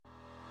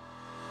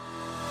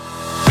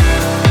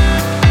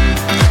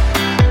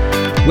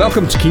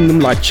Welcome to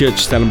Kingdom Light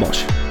Church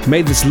Stellenbosch.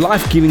 May this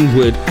life-giving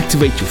word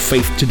activate your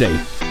faith today.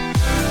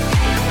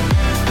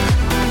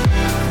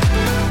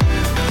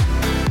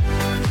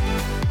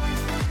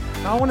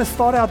 I want to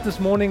start out this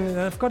morning, and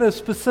I've got a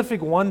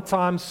specific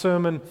one-time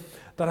sermon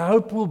that I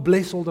hope will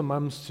bless all the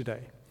mums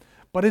today.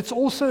 But it's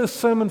also a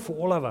sermon for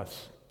all of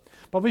us.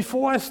 But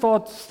before I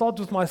start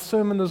with my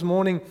sermon this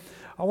morning,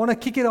 I want to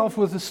kick it off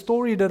with a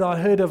story that I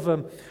heard of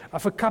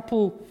a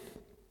couple.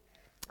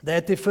 They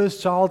had their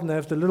first child, and they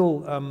have the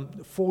little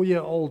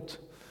 4-year-old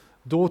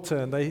daughter,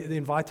 and they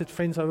invited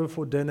friends over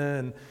for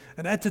dinner.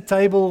 And at the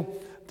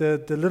table, the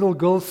little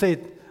girl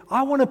said,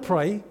 "I want to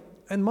pray."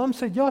 And mom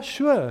said, "Yeah,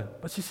 sure."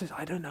 But she says,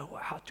 "I don't know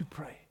how to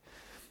pray."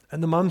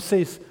 And the mom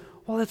says,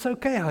 "Well, it's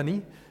okay,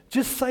 honey.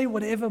 Just say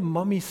whatever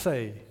mommy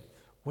say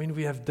when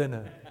we have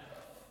dinner."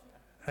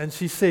 And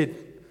she said,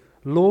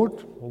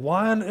 "Lord,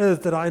 why on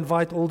earth did I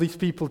invite all these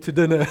people to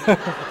dinner?"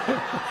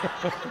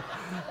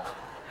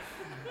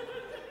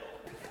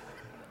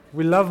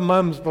 We love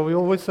mums, but we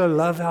also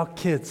love our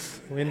kids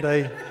when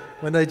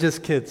they're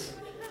just kids.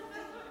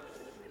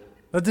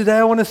 But today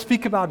I want to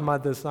speak about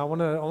mothers. I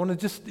want to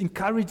just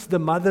encourage the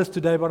mothers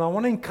today, but I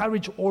want to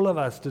encourage all of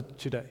us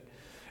today.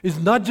 It's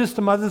not just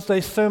a Mother's Day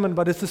sermon,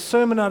 but it's a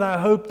sermon that I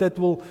hope that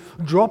will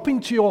drop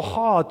into your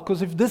heart,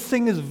 because if this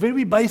thing is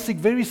very basic,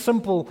 very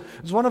simple,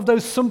 it's one of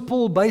those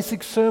simple,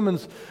 basic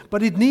sermons,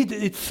 but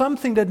it's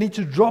something that needs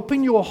to drop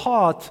in your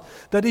heart,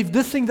 that if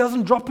this thing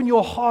doesn't drop in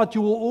your heart, you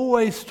will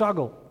always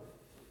struggle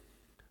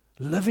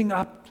living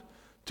up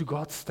to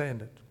God's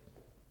standard.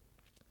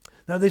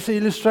 Now, there's an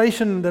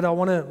illustration that I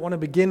want to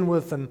begin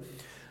with, and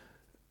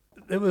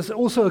there was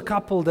also a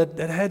couple that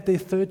had their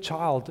third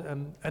child,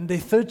 and their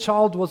third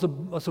child was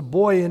a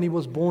boy, and he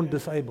was born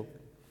disabled.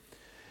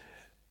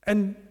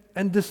 And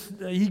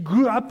he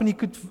grew up and he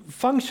could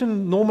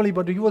function normally,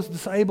 but he was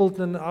disabled,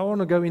 and I want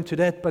to go into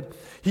that. But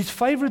his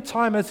favorite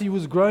time as he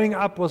was growing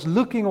up was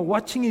looking or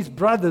watching his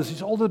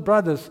older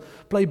brothers,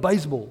 play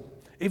baseball.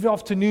 Every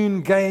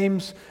afternoon,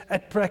 games,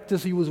 at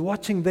practice, he was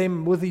watching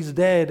them with his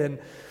dad.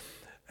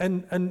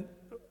 And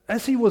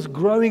as he was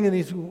growing and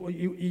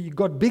he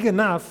got big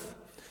enough,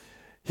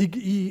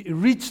 he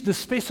reached the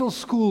special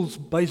schools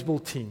baseball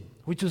team,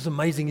 which was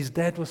amazing. His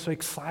dad was so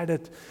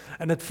excited.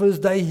 And at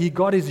first day, he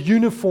got his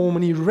uniform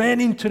and he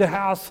ran into the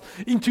house,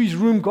 into his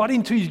room, got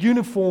into his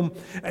uniform,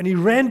 and he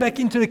ran back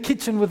into the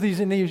kitchen with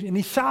and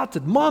he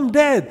shouted, "Mom,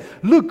 Dad,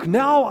 look,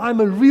 now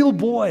I'm a real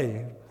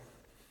boy."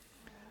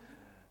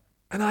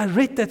 And I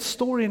read that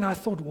story and I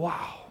thought,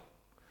 wow,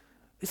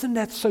 isn't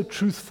that so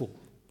truthful?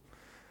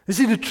 You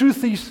see, the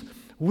truth is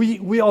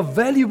we are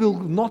valuable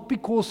not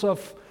because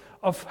of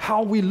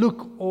how we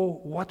look or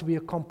what we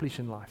accomplish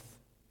in life.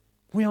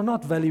 We are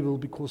not valuable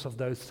because of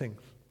those things.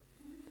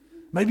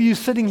 Maybe you're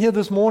sitting here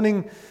this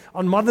morning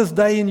on Mother's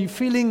Day and you're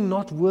feeling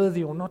not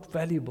worthy or not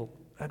valuable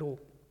at all.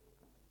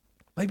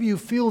 Maybe you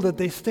feel that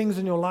there's things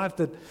in your life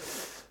that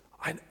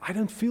I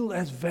don't feel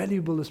as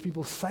valuable as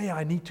people say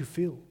I need to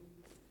feel.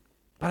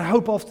 But I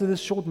hope after this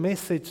short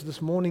message this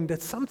morning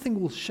that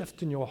something will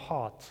shift in your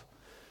heart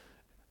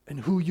and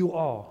who you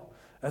are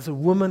as a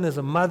woman, as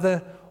a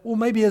mother, or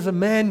maybe as a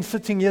man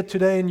sitting here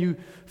today and you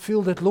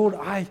feel that, Lord,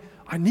 I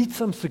need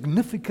some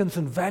significance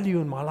and value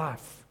in my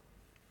life.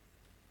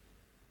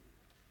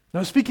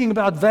 Now, speaking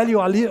about value,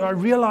 I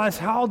realize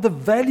how the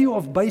value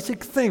of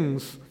basic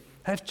things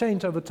have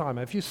changed over time.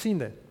 Have you seen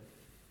that?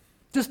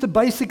 Just the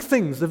basic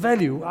things, the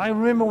value. I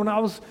remember when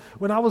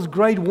I was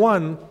grade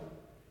 1,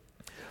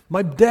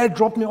 my dad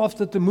dropped me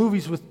off at the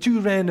movies with 2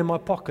 rand in my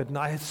pocket, and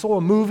I saw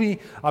a movie,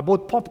 I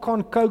bought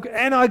popcorn, Coke,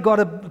 and I got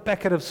a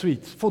packet of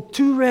sweets for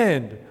 2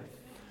 rand.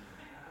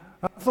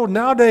 I thought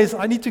nowadays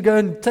I need to go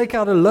and take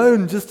out a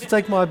loan just to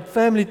take my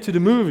family to the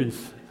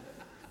movies.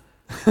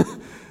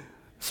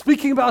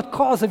 Speaking about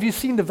cars, have you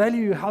seen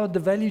how the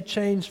value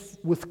changed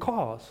with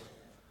cars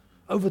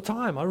over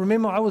time? I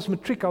remember I was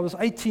matric, I was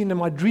 18, and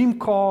my dream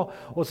car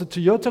was a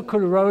Toyota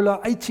Corolla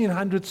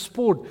 1800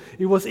 Sport.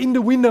 It was in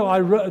the window.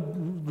 I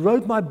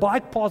rode my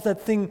bike past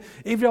that thing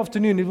every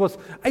afternoon. It was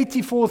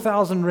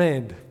 84,000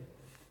 rand.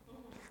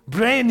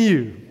 Brand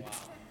new.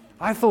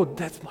 I thought,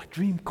 that's my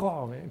dream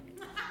car, man.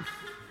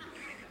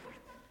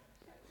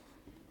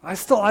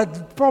 I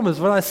promise,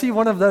 when I see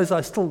one of those,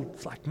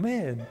 it's like,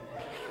 man.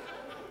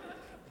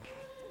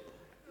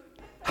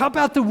 How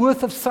about the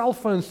worth of cell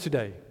phones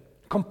today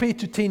compared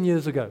to 10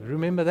 years ago?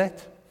 Remember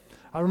that?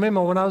 I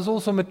remember when I was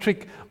also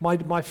matric,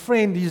 my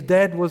friend, his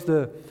dad was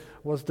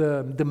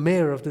the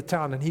mayor of the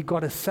town, and he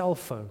got a cell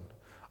phone.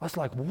 I was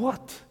like,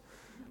 what?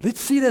 Let's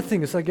see that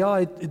thing. It's like, yeah,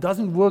 it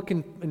doesn't work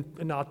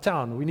in our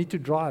town. We need to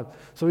drive.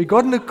 So we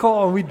got in the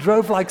car and we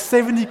drove like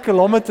 70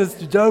 kilometers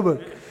to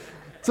Joburg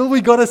till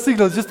we got a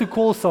signal just to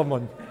call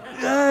someone.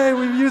 Yay,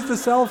 we've used the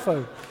cell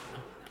phone.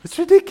 It's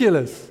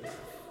ridiculous.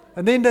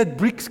 And then that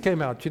bricks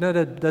came out. You know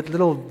that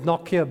little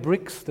Nokia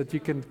bricks that you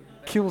can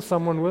kill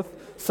someone with?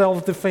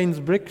 Self-defense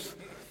bricks.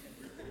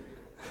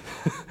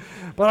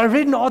 But I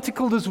read an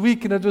article this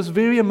week and it was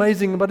very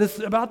amazing, but it's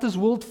about this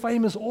world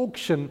famous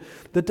auction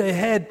that they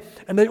had,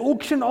 and they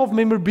auction off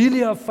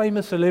memorabilia of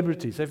famous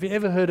celebrities. Have you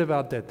ever heard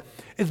about that?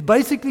 It's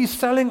basically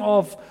selling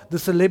off the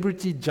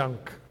celebrity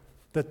junk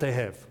that they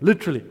have,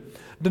 literally.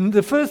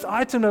 The first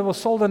item that was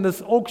sold in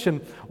this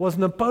auction was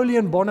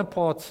Napoleon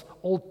Bonaparte's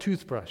old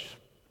toothbrush.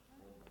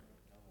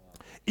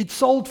 It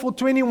sold for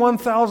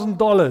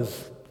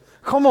 $21,000.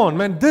 Come on,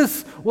 man,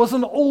 this was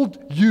an old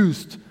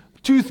used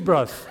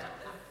toothbrush.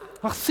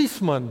 Ach,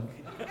 sis man.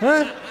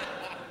 Huh?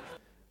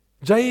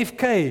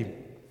 JFK,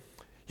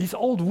 his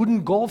old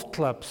wooden golf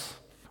clubs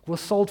was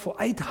sold for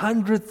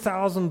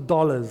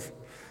 $800,000.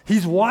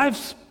 His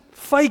wife's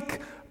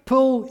fake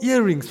pearl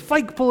earrings,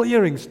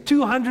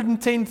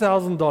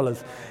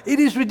 $210,000. It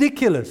is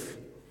ridiculous.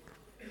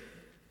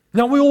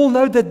 Now we all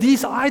know that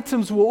these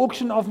items were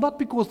auctioned off not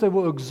because they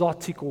were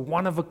exotic or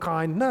one of a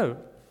kind, no.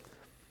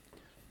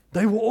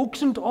 They were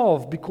auctioned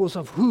off because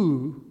of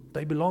who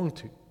they belonged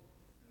to.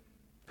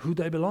 Who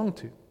they belonged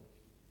to.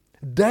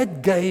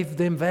 That gave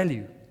them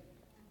value.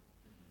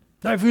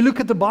 Now, if we look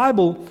at the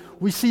Bible,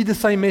 we see the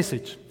same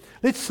message.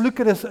 Let's look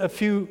at a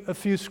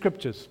few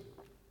scriptures.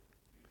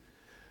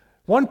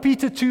 1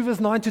 Peter 2, verse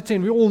 9 to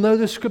 10. We all know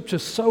the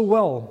scriptures so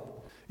well.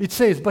 It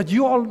says, "But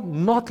you are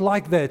not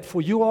like that,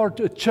 for you are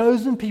a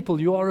chosen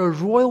people. You are a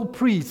royal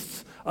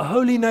priests, a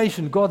holy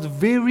nation, God's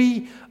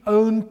very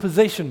own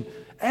possession.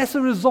 As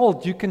a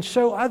result, you can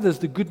show others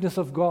the goodness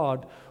of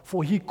God,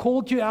 for He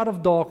called you out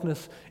of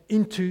darkness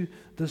into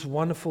this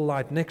wonderful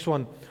light." Next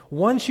one.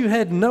 "Once you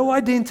had no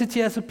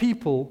identity as a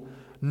people,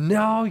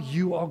 now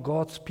you are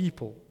God's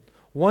people.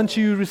 Once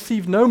you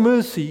received no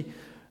mercy,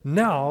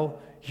 now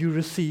you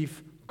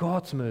receive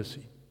God's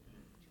mercy."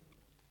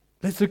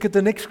 Let's look at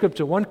the next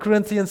scripture, 1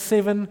 Corinthians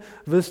 7,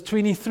 verse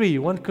 23.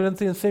 1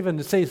 Corinthians 7,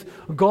 it says,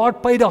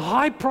 "God paid a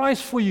high price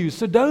for you,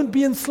 so don't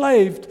be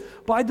enslaved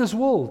by this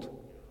world."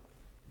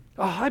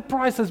 A high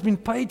price has been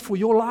paid for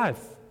your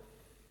life.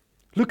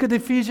 Look at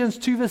Ephesians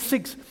 2 verse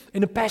 6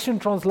 in the Passion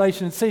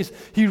Translation. It says,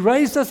 "He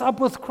raised us up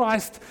with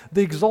Christ,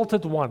 the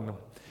exalted one,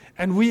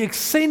 and we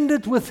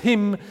ascended with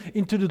Him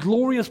into the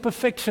glorious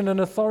perfection and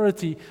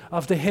authority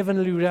of the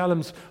heavenly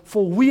realms.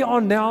 For we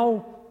are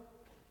now,"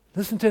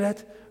 listen to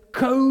that,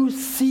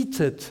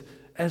 "co-seated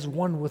as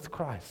one with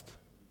Christ."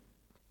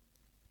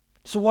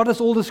 So what does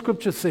all the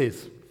scripture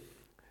says?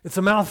 It's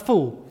a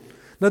mouthful.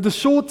 Now the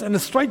short and the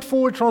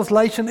straightforward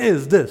translation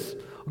is this: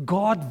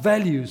 God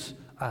values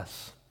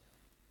us.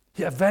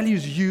 He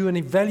values you and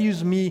He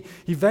values me.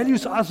 He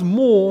values us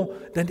more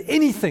than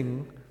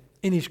anything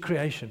in His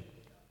creation.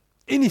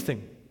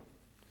 Anything.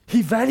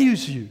 He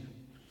values you.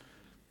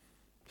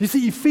 You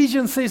see,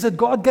 Ephesians says that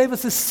God gave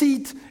us a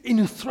seat in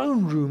the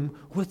throne room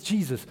with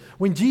Jesus.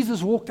 When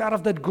Jesus walked out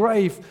of that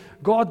grave,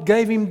 God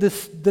gave Him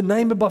the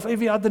name above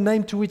every other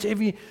name, to which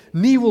every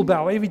knee will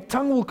bow, every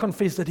tongue will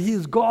confess that He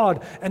is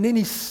God. And then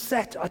He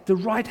sat at the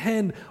right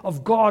hand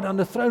of God on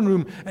the throne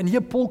room. And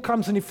here Paul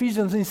comes in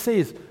Ephesians and he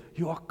says,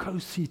 you are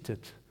co-seated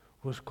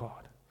with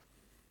God.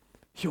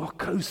 You are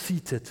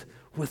co-seated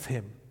with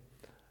Him.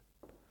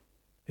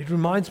 It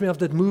reminds me of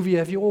that movie.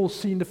 Have you all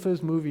seen the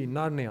first movie,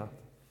 Narnia?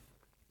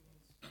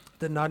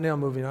 The Narnia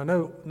movie. I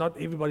know not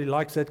everybody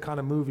likes that kind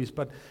of movies,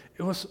 but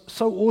it was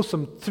so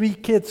awesome. Three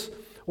kids,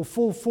 or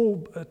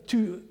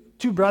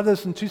two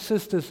brothers and two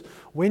sisters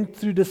went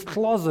through this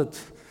closet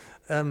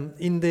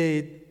in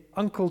their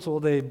uncle's or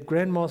their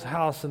grandma's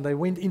house, and they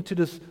went into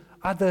this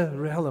other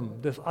realm,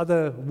 this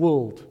other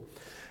world.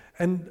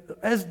 And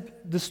as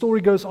the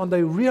story goes on,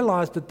 they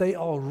realized that they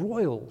are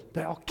royal.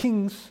 They are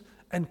kings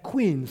and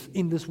queens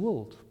in this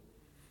world.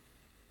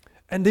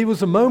 And there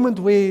was a moment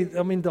where,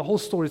 the whole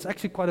story is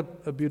actually quite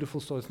a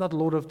beautiful story. It's not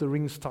Lord of the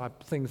Rings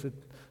type things.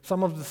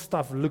 Some of the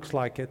stuff looks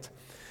like it.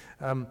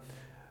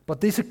 But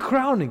there's a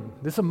crowning.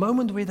 There's a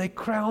moment where they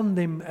crown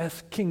them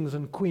as kings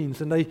and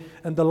queens. And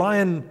the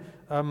lion,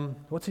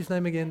 what's his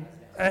name again?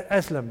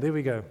 Aslan. There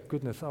we go.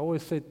 Goodness, I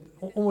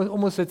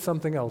almost said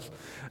something else.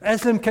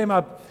 Aslan came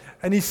up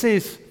and he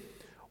says,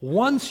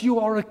 once you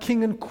are a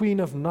king and queen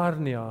of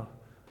Narnia,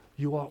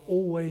 you are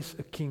always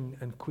a king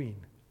and queen.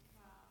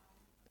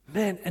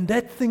 Man, and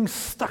that thing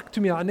stuck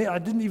to me. I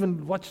didn't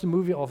even watch the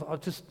movie.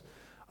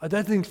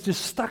 That thing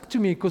just stuck to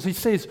me, because he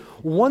says,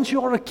 once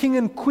you are a king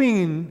and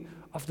queen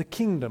of the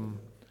kingdom,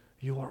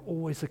 you are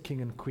always a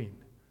king and queen.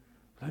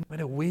 No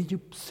matter where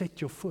you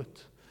set your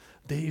foot,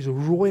 there is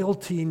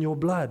royalty in your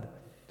blood.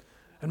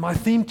 And my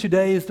theme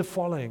today is the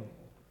following.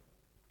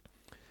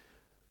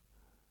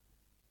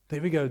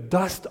 There we go.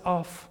 Dust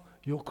off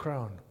your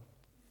crown.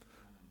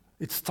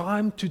 It's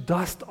time to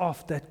dust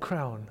off that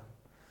crown.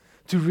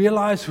 To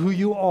realize who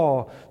you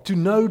are, to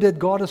know that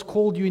God has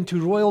called you into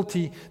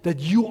royalty, that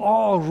you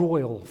are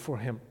royal for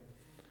Him.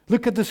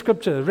 Look at the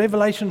scripture,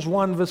 Revelations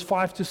 1, verse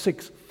 5 to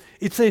 6.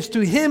 It says,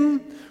 to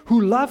Him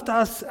who loved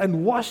us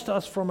and washed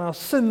us from our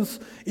sins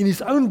in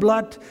His own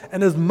blood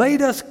and has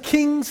made us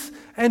kings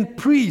and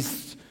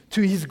priests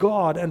to His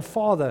God and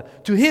Father,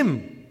 to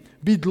Him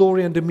be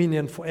glory and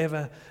dominion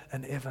forever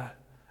and ever.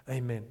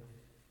 Amen.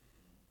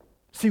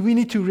 See, we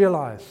need to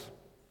realize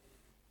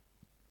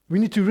We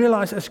need to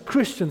realize as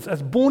Christians,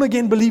 as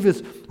born-again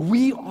believers,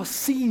 we are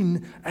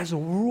seen as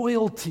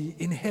royalty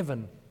in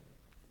heaven.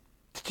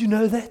 Did you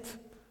know that?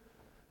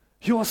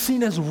 You are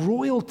seen as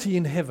royalty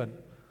in heaven.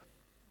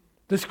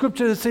 The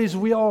scripture that says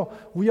we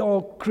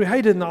are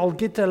created, and I'll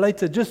get there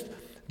later, just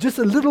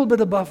a little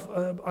bit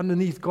above,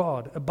 underneath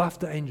God, above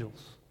the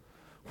angels.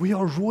 We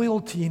are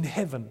royalty in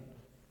heaven.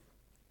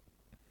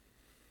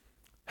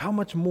 How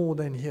much more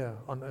than here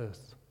on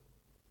earth?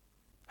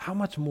 How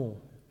much more?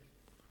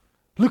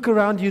 Look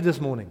around you this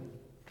morning.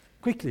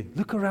 Quickly,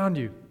 look around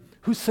you.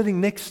 Who's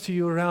sitting next to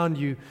you, around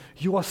you?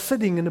 You are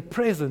sitting in the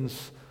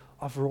presence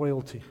of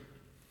royalty.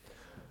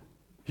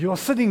 You are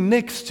sitting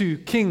next to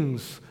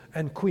kings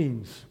and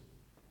queens.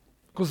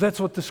 Because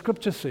that's what the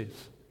scripture says.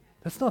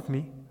 That's not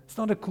me. It's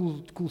not a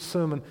cool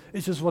sermon.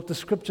 It's just what the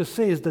scripture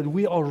says, that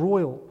we are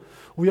royal.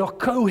 We are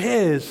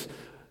co-heirs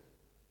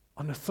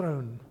on the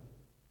throne.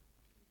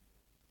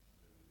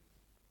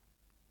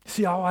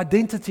 See, our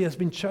identity has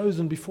been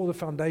chosen before the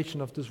foundation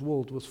of this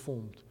world was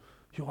formed.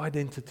 Your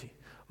identity,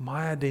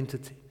 my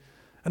identity.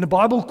 And the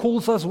Bible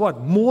calls us what?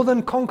 More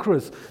than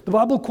conquerors. The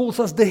Bible calls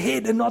us the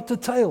head and not the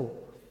tail.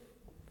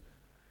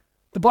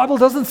 The Bible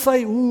doesn't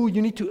say, ooh,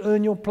 you need to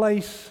earn your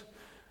place.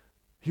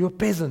 You're a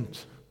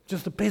peasant.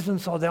 Just the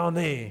peasants are down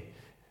there.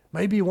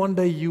 Maybe one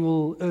day you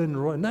will earn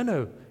royalty.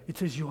 No. It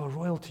says you are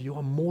royalty. You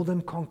are more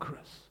than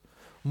conquerors.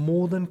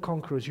 More than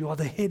conquerors. You are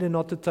the head and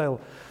not the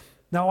tail.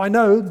 Now, I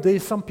know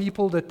there's some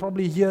people that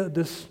probably hear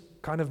this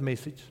kind of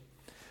message,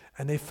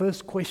 and their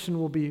first question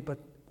will be, but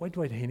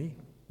wait, Henny,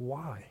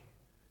 why?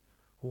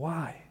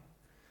 Why?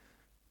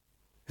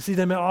 You see,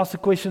 they may ask the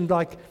question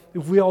like,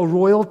 if we are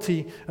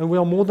royalty and we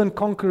are more than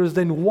conquerors,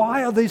 then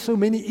why are there so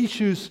many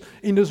issues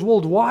in this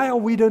world? Why are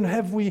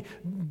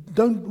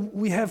don't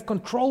we have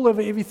control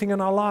over everything in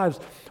our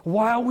lives?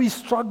 Why are we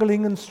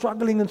struggling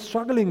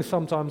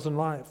sometimes in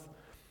life?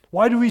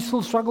 Why do we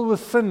still struggle with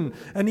sin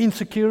and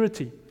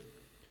insecurity?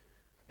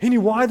 Henny,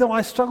 why do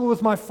I struggle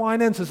with my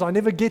finances? I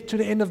never get to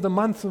the end of the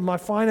month with my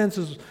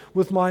finances,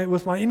 with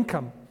my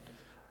income.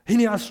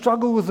 Henny, I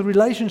struggle with the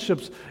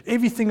relationships.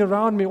 Everything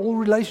around me, all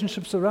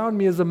relationships around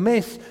me is a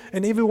mess,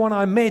 and everyone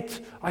I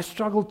met, I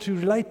struggle to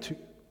relate to.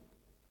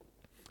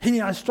 Henny,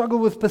 I struggle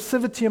with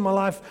passivity in my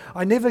life.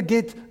 I never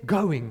get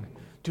going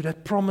to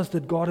that promise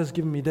that God has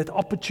given me, that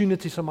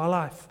opportunities in my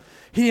life.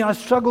 Henny, I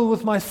struggle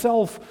with my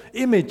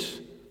self-image.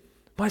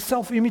 My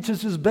self-image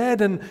is just bad,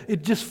 and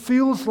it just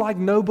feels like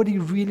nobody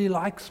really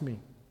likes me.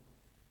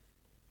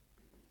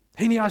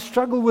 Henny, I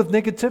struggle with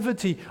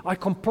negativity. I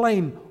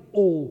complain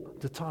all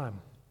the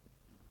time.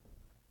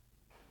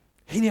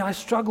 Henny, I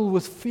struggle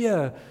with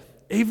fear.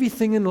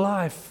 Everything in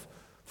life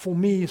for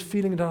me is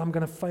feeling that I'm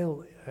going to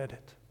fail at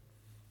it.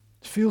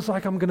 It feels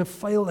like I'm going to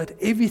fail at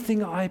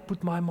everything I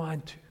put my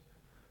mind to.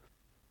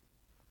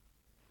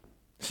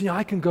 See,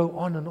 I can go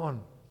on and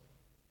on.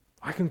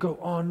 I can go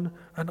on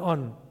and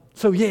on.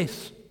 So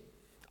yes,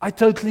 I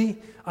totally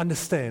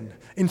understand.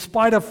 In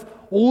spite of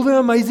all the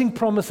amazing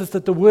promises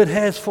that the Word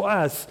has for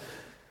us,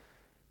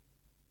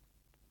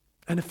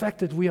 and the fact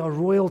that we are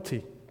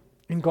royalty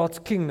in God's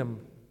kingdom,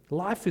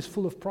 life is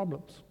full of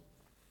problems.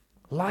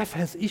 Life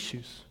has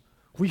issues.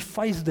 We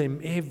face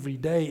them every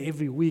day,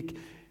 every week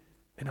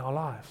in our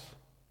lives.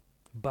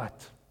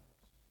 But,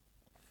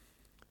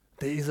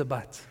 there is a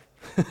but.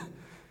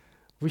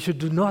 We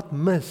should not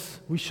miss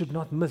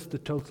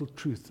the total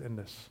truth in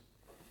this.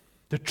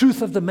 The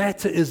truth of the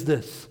matter is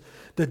this,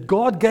 that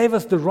God gave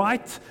us the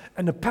right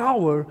and the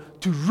power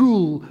to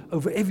rule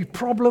over every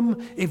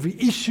problem, every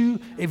issue,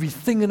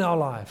 everything in our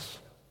lives.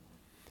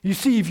 You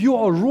see, if you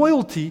are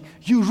royalty,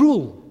 you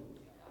rule.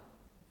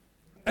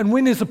 And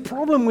when there's a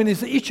problem, when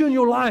there's an issue in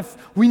your life,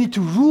 we need to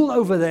rule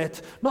over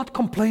that, not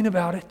complain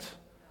about it,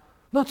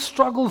 not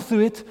struggle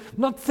through it,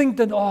 not think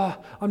that,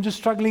 I'm just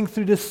struggling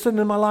through this sin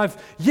in my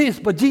life. Yes,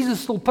 but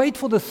Jesus still paid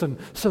for the sin,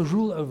 so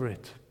rule over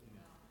it.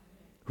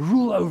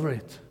 Rule over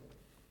it.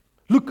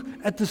 Look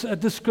at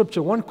this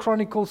scripture, 1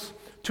 Chronicles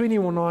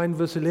 29,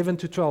 verse 11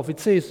 to 12. It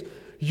says,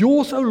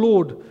 yours, O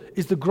Lord,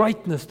 is the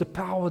greatness, the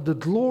power, the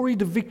glory,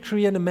 the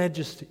victory, and the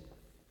majesty.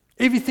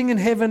 Everything in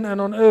heaven and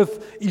on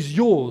earth is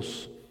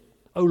yours,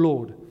 O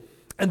Lord.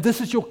 And this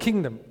is your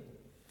kingdom.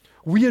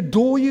 We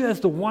adore you as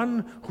the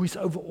one who is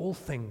over all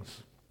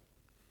things.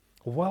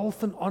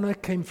 Wealth and honor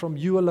came from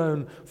you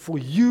alone, for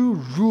you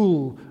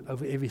rule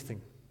over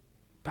everything.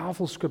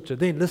 Powerful scripture.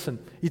 Then listen,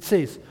 it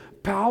says,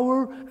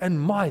 power and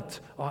might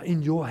are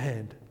in your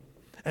hand.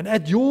 And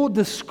at your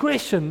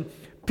discretion,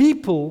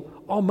 people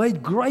are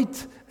made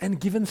great and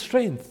given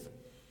strength.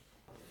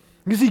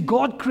 You see,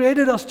 God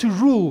created us to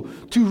rule,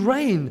 to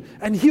reign,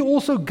 and He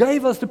also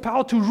gave us the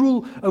power to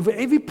rule over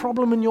every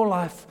problem in your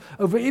life,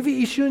 over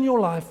every issue in your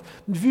life.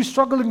 If you're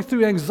struggling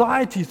through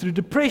anxiety, through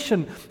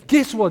depression,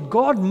 guess what?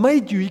 God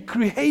made you, He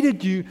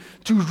created you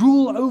to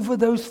rule over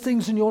those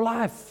things in your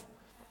life.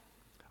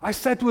 I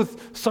sat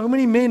with so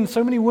many men,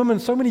 so many women,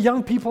 so many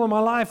young people in my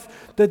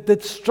life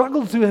that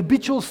struggled through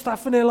habitual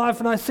stuff in their life,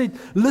 and I said,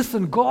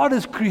 listen, God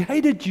has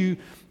created you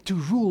to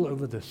rule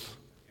over this.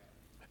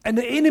 And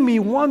the enemy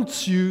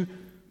wants you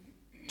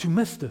to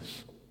miss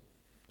this.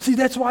 See,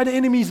 that's why the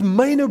enemy's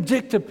main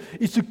objective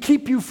is to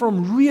keep you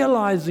from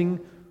realizing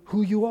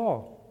who you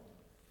are.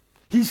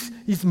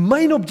 His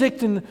main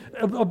objective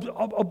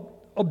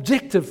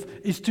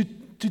is to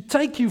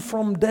take you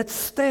from that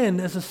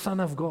stand as a son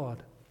of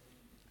God.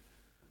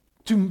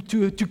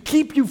 To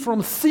keep you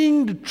from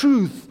seeing the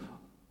truth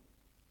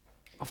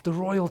of the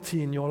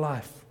royalty in your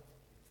life.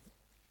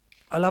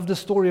 I love the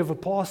story of a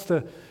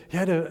pastor. He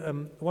had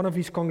one of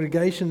his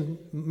congregation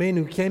men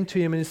who came to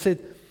him and he said,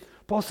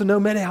 Pastor, no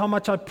matter how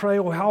much I pray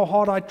or how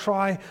hard I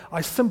try, I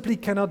simply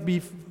cannot be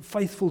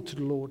faithful to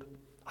the Lord.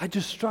 I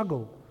just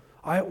struggle.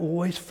 I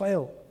always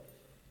fail.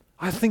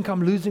 I think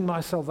I'm losing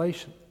my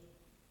salvation.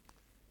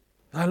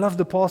 And I love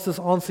the pastor's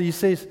answer. He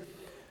says,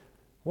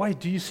 wait,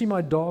 do you see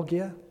my dog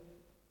here?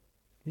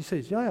 He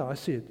says, yeah, I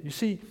see it. You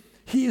see,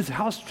 he is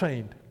house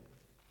trained.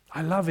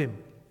 I love him.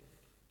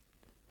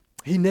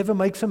 He never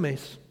makes a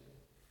mess.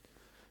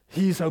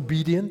 He is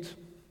obedient.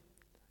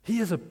 He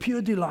is a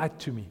pure delight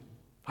to me.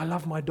 I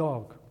love my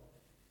dog.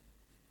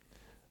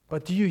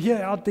 But do you hear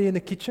out there in the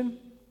kitchen?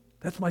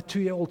 That's my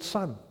 2-year-old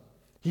son.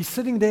 He's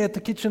sitting there at the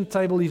kitchen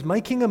table. He's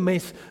making a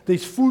mess.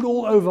 There's food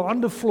all over,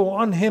 on the floor,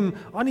 on him,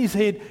 on his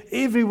head,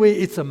 everywhere.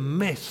 It's a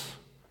mess.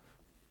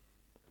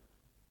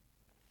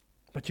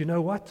 But you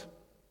know what?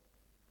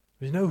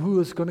 You know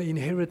who is going to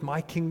inherit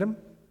my kingdom?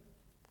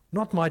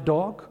 Not my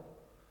dog,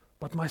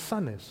 but my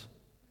son is.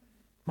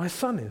 My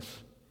son is.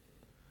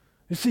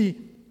 You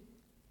see,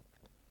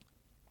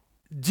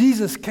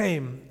 Jesus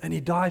came and he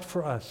died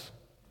for us.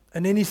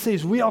 And then he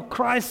says, we are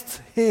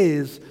Christ's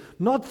heirs,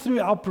 not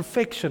through our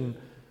perfection,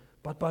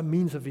 but by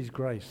means of his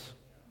grace.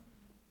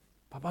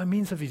 But by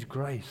means of his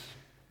grace.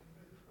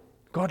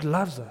 God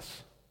loves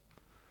us.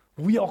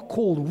 We are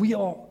called. We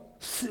are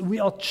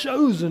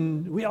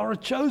chosen. We are a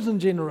chosen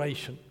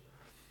generation.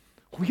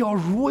 We are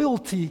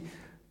royalty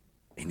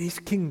in his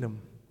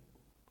kingdom.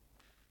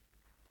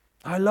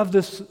 I love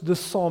this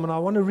psalm, and I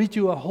want to read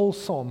you a whole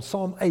psalm,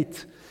 Psalm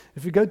 8.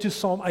 If you go to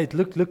Psalm 8,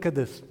 look at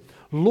this.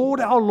 Lord,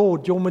 our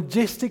Lord, your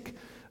majestic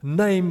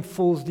name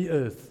fills the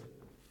earth.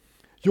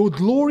 Your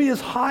glory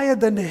is higher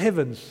than the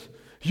heavens.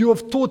 You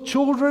have taught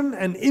children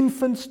and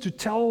infants to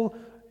tell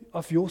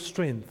of your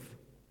strength,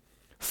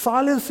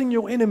 silencing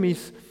your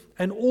enemies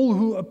and all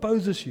who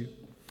opposes you.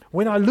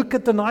 When I look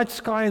at the night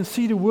sky and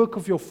see the work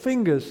of your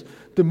fingers,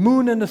 the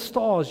moon and the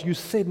stars you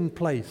set in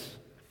place.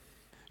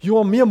 You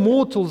are mere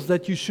mortals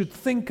that you should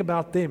think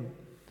about them.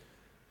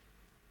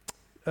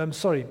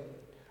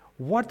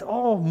 What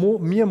are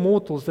mere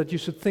mortals that you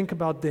should think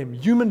about them?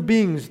 Human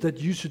beings that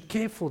you should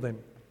care for them.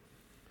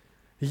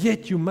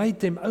 Yet you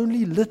made them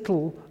only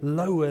little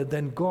lower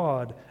than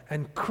God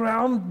and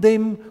crowned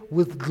them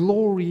with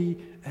glory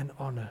and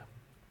honor.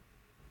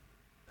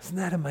 Isn't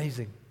that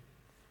amazing?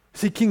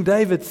 See, King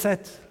David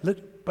sat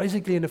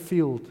basically in a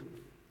field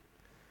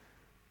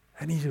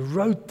and he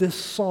wrote this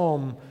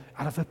psalm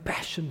out of a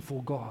passion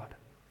for God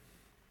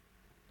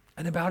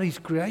and about his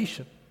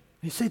creation.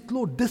 He said,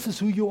 Lord, this is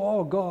who you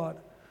are, God.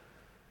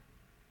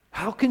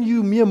 How can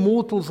you mere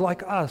mortals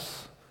like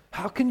us,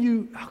 how can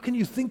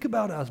you think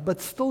about us, but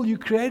still you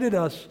created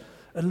us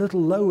a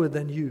little lower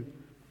than you?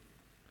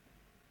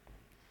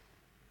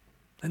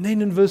 And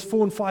then in verse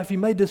 4 and 5, he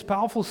made this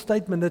powerful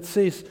statement that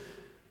says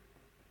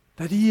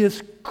that he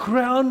has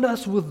crowned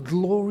us with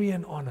glory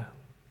and honor.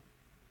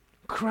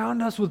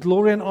 Crowned us with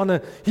glory and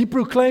honor. He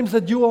proclaims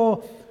that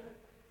you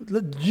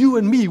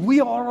and me,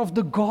 we are of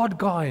the God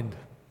kind.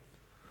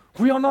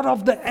 We are not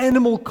of the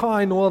animal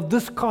kind or of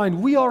this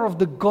kind. We are of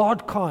the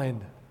God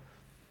kind.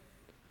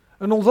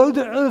 And although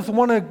the earth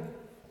want to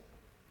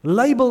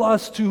label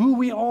us to who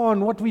we are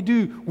and what we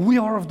do, we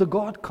are of the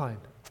God kind.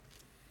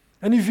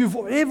 And if you've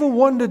ever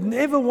wondered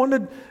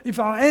if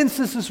our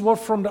ancestors were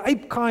from the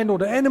ape kind or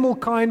the animal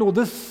kind or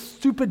this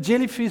stupid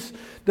jellyfish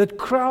that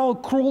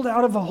crawled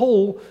out of a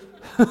hole,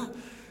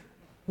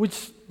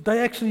 which they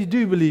actually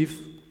do believe,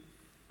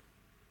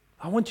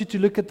 I want you to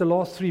look at the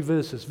last 3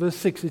 verses. Verse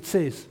 6, it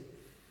says,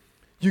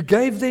 you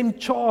gave them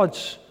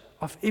charge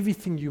of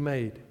everything you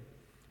made,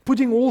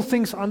 putting all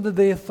things under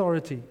their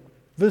authority.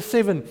 Verse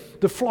 7,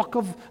 the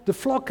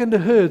flock and the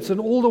herds and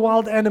all the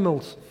wild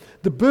animals,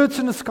 the birds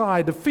in the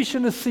sky, the fish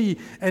in the sea,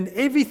 and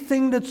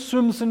everything that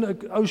swims in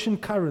the ocean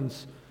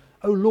currents.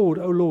 O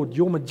Lord,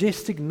 your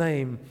majestic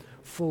name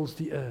fills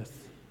the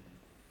earth.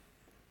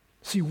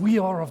 See, we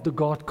are of the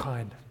God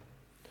kind.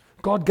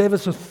 God gave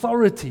us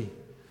authority.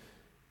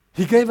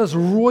 He gave us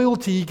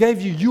royalty. He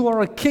gave you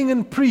are a king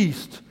and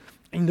priest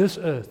in this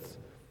earth.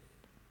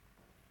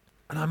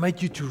 And I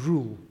made you to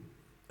rule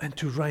and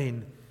to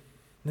reign.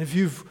 And if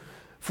you've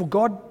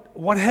forgot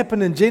what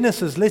happened in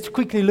Genesis, let's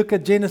quickly look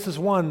at Genesis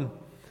 1.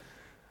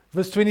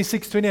 Verse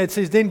 26, 28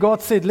 says, then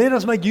God said, let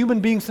us make human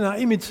beings in our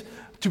image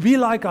to be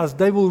like us.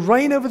 They will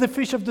reign over the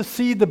fish of the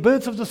sea, the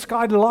birds of the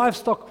sky, the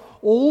livestock,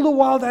 all the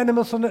wild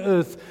animals on the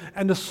earth,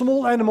 and the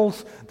small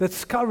animals that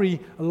scurry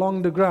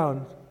along the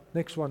ground.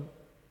 Next one.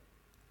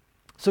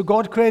 So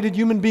God created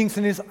human beings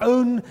in his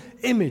own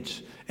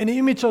image. In the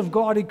image of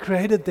God, he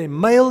created them.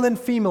 Male and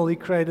female, he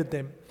created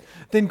them.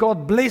 Then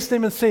God blessed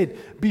them and said,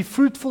 "Be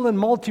fruitful and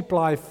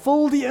multiply,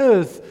 fill the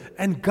earth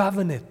and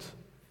govern it.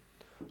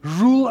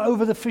 Rule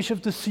over the fish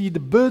of the sea, the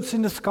birds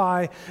in the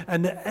sky,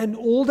 and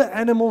all the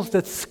animals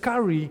that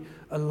scurry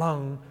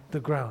along the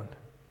ground."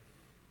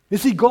 You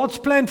see, God's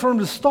plan from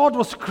the start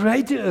was to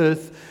create the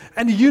earth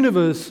and the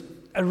universe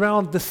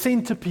around the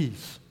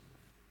centerpiece,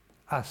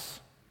 us.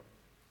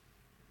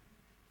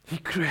 He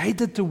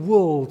created the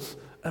worlds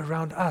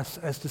around us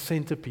as the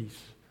centerpiece.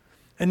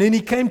 And then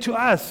He came to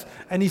us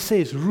and He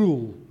says,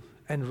 rule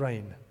and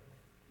reign.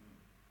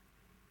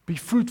 Be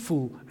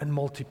fruitful and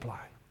multiply.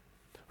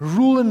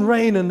 Rule and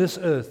reign on this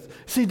earth.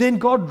 See, then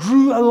God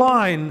drew a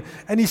line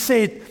and He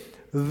said,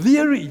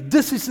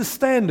 this is the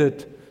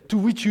standard to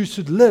which you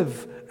should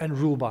live and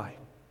rule by.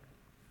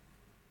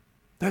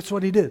 That's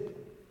what He did.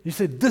 He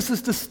said, this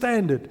is the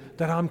standard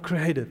that I'm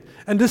created.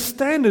 And the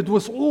standard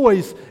was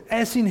always,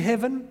 as in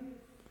heaven,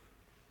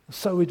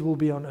 so it will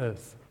be on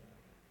earth.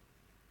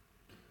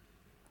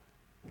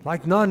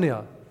 Like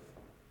Narnia,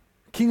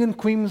 king and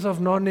queens of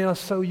Narnia,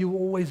 so you will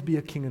always be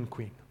a king and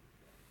queen.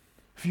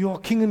 If you are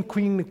king and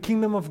queen in the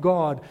kingdom of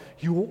God,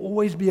 you will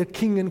always be a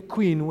king and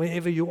queen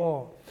wherever you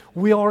are.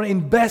 We are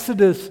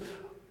ambassadors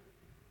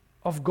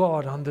of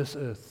God on this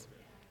earth.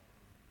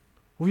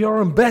 We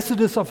are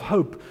ambassadors of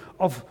hope,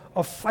 of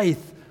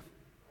faith,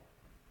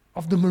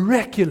 of the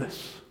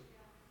miraculous.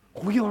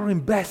 We are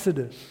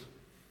ambassadors.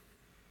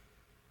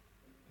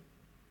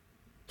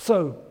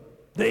 So,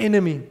 the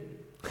enemy,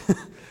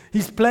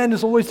 his plan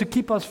is always to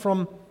keep us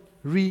from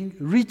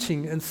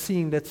reaching and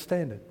seeing that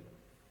standard.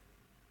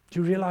 Do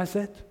you realize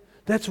that?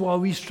 That's why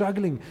we're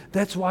struggling.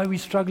 That's why we're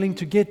struggling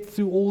to get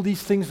through all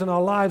these things in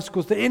our lives,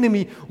 because the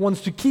enemy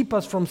wants to keep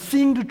us from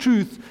seeing the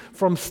truth,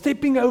 from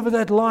stepping over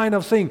that line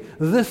of saying,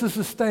 this is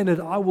the standard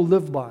I will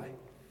live by.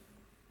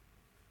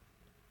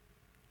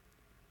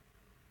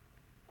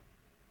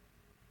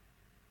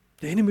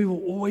 The enemy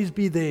will always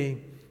be there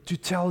to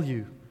tell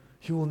you,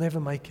 you will never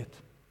make it.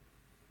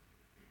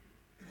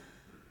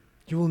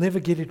 You will never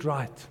get it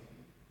right.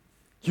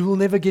 You will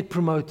never get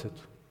promoted.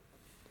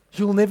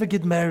 You will never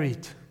get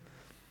married.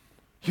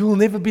 You will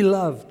never be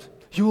loved.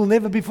 You will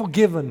never be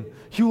forgiven.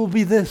 You will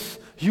be this.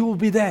 You will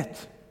be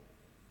that.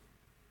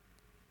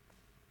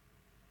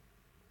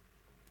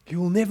 You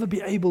will never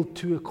be able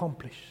to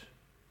accomplish.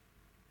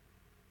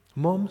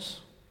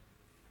 Moms,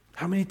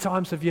 how many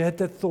times have you had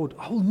that thought,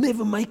 I will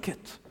never make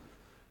it?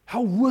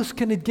 How worse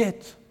can it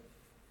get?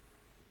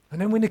 And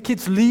then when the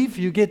kids leave,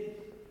 you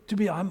get to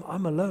be,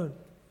 I'm alone.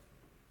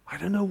 I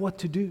don't know what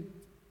to do.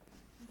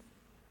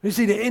 You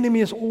see, the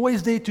enemy is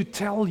always there to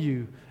tell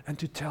you and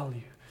to tell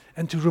you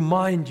and to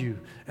remind you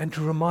and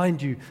to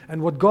remind you.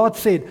 And what God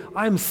said,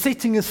 I am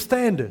setting a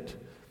standard,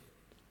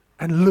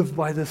 and live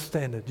by this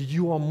standard.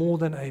 You are more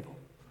than able.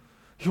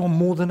 You are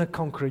more than a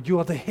conqueror. You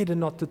are the head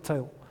and not the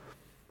tail.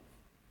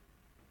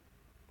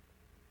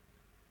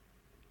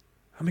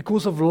 And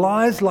because of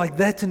lies like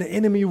that in the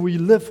enemy, we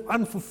live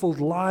unfulfilled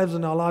lives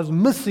in our lives,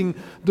 missing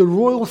the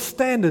royal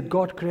standard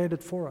God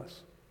created for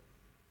us.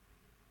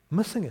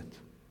 Missing it.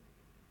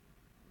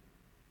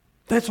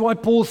 That's why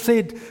Paul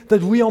said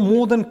that we are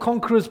more than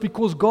conquerors,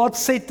 because God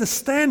set the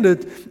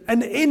standard,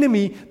 and the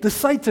enemy, the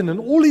Satan and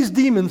all his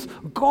demons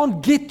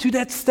can't get to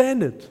that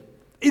standard.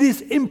 It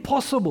is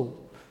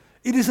impossible.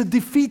 It is a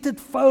defeated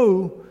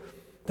foe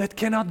that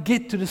cannot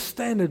get to the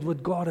standard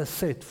what God has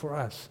set for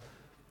us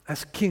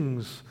as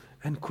kings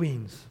and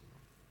queens.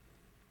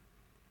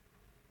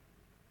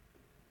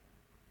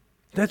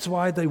 That's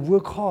why they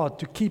work hard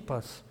to keep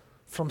us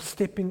from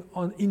stepping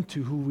on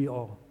into who we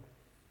are.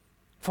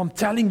 From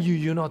telling you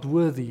you're not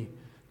worthy,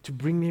 to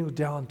bring you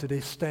down to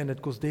their standard,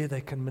 because there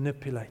they can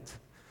manipulate.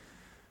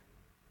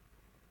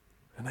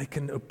 And they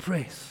can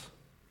oppress.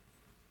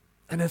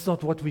 And that's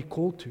not what we're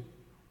called to.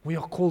 We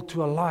are called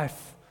to a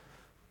life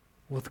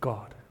with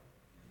God.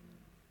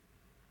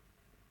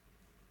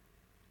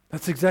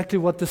 That's exactly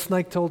what the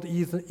snake told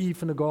Eve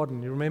in the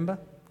garden, you remember?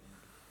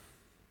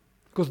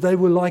 Because they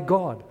were like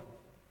God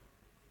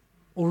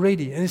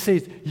already. And he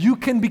says, you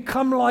can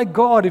become like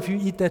God if you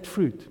eat that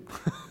fruit.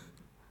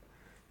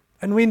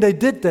 And when they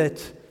did that,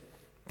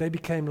 they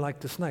became like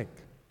the snake.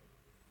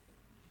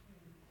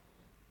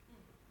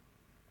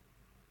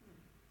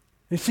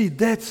 You see,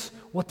 that's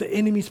what the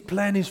enemy's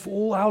plan is for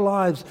all our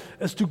lives,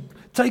 is to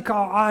take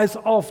our eyes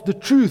off the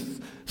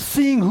truth,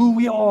 seeing who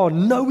we are,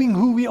 knowing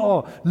who we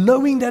are,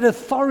 knowing that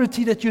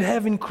authority that you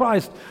have in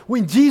Christ.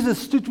 When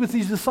Jesus stood with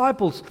his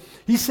disciples,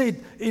 he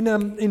said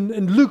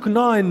in Luke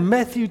 9,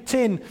 Matthew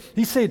 10,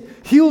 he said,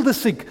 heal the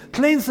sick,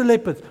 cleanse the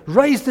lepers,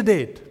 raise the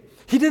dead.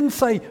 He didn't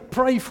say,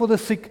 pray for the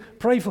sick,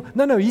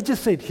 No, he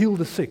just said, heal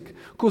the sick.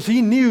 Because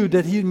he knew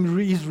that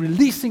he's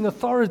releasing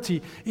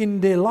authority in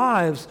their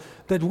lives,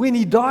 that when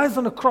he dies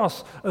on the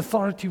cross,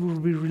 authority will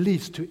be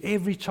released to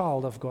every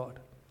child of God.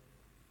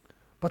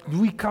 But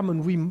we come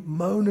and we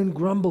moan and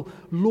grumble,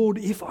 Lord,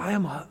 if I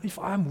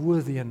am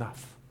worthy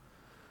enough,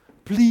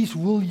 please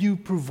will you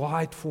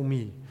provide for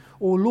me?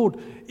 Or Lord,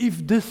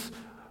 if this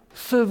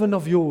servant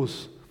of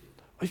yours,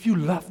 if you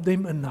love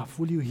them enough,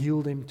 will you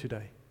heal them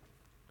today?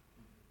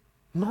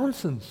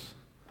 Nonsense.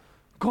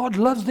 God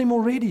loves them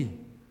already.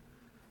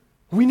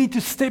 We need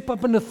to step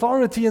up in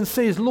authority and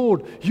say,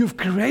 Lord, you've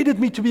created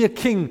me to be a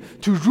king,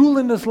 to rule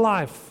in this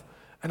life,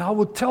 and I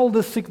will tell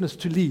this sickness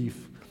to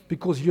leave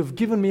because you've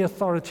given me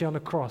authority on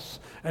the cross.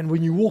 And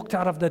when you walked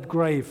out of that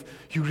grave,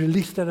 you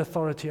released that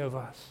authority over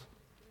us.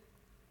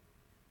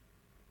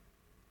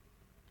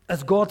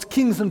 As God's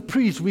kings and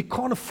priests, we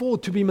can't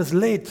afford to be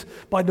misled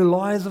by the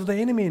lies of the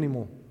enemy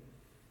anymore.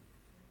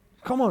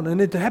 Come on,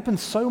 and it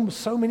happens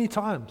so many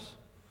times.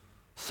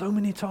 So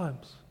many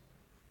times.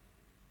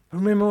 I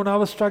remember when I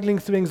was struggling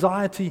through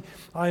anxiety,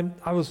 I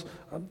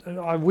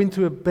went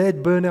through a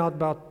bad burnout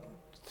about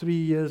 4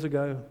 years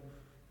ago.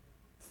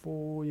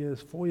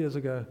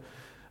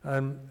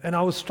 And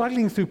I was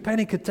struggling through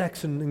panic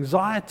attacks and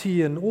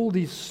anxiety and all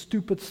these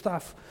stupid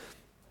stuff,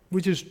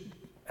 which is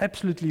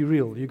absolutely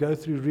real. You go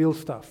through real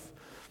stuff.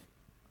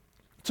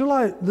 Till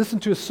I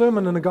listened to a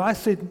sermon and a guy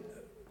said,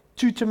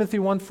 2 Timothy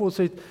 1:4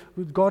 said,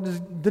 God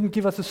didn't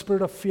give us a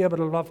spirit of fear, but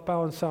a love,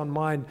 power, and sound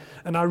mind.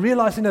 And I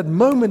realized in that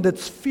moment that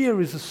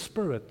fear is a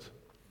spirit.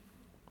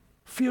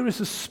 Fear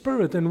is a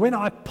spirit. And when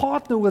I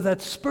partner with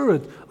that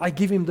spirit, I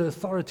give him the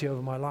authority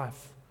over my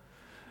life.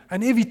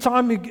 And every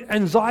time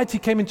anxiety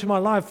came into my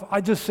life,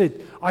 I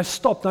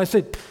stopped and I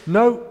said,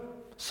 no,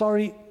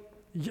 sorry,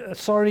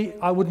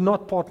 I would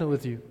not partner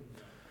with you.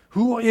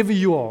 Whoever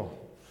you are,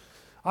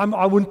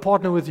 I wouldn't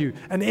partner with you.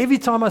 And every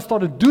time I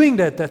started doing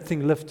that, that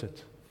thing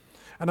lifted.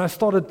 And I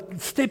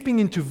started stepping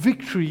into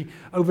victory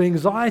over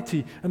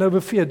anxiety and over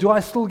fear. Do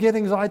I still get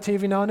anxiety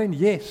every now and then?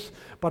 Yes.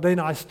 But then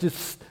I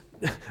just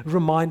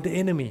remind the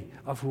enemy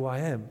of who I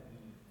am.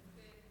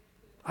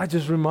 I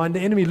just remind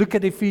the enemy. Look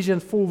at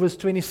Ephesians 4 verse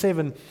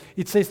 27.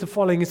 It says the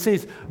following. It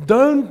says,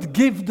 don't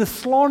give the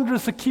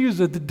slanderous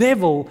accuser, the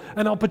devil,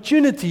 an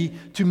opportunity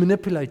to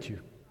manipulate you.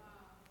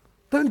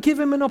 Don't give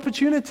him an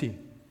opportunity.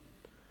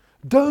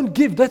 Don't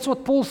give. That's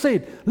what Paul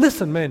said.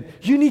 Listen, man,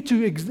 you need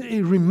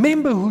to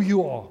remember who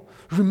you are.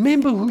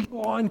 Remember who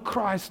you are in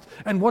Christ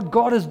and what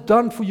God has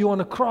done for you on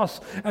the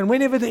cross. And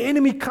whenever the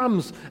enemy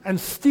comes and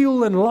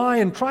steal and lie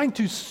and trying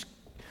to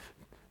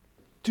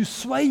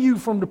sway you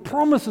from the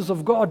promises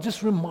of God,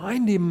 just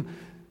remind him,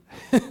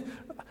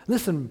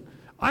 listen,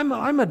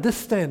 I'm at this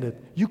standard.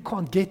 You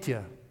can't get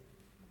here.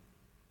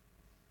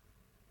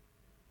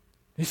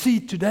 You see,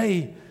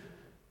 today,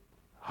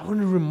 I want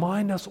to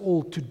remind us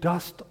all to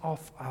dust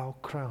off our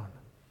crown.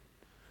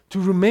 To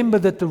remember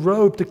that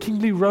the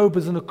kingly robe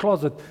is in the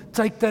closet.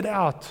 Take that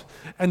out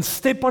and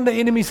step on the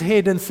enemy's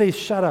head and say,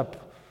 shut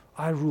up,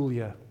 I rule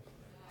here.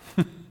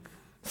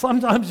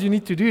 Sometimes you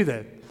need to do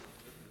that.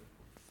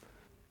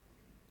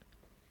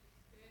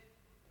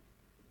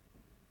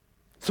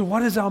 So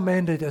what is our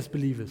mandate as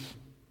believers?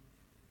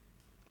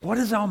 What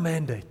is our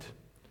mandate?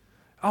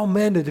 Our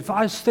mandate, if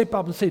I step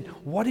up and say,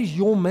 what is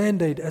your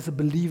mandate as a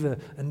believer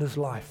in this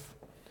life?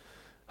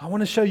 I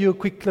want to show you a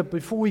quick clip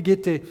before we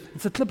get there.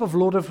 It's a clip of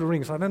Lord of the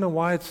Rings. I don't know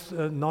why it's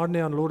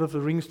Narnia and Lord of the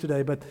Rings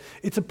today, but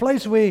it's a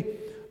place where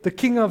the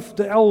king of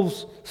the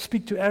elves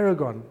speak to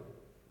Aragorn.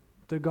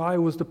 The guy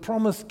who was the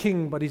promised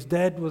king, but his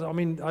dad was, I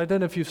don't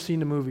know if you've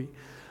seen the movie,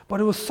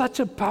 but it was such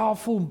a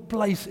powerful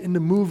place in the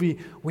movie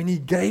when he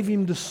gave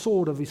him the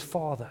sword of his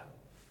father.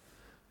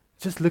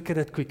 Just look at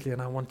it quickly,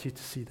 and I want you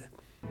to see that.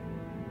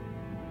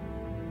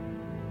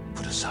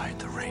 Put aside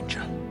the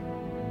ranger.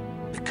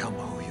 Become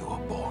who you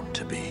are born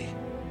to be.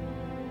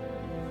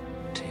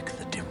 Take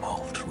the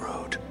Dimalt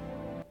road.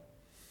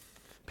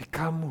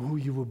 Become who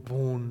you were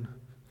born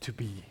to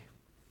be.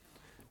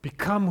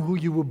 Become who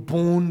you were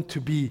born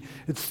to be.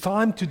 It's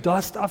time to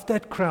dust off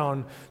that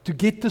crown, to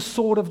get the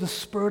sword of the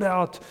Spirit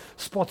out,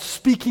 start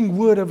speaking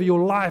word over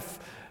your life,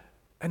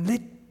 and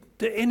let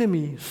the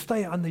enemy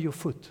stay under your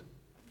foot.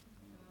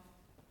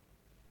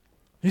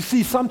 You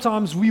see,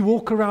 sometimes we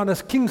walk around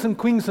as kings and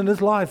queens in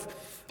this life.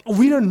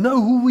 We don't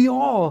know who we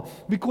are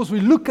because we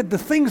look at the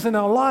things in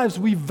our lives.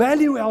 We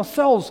value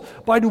ourselves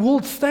by the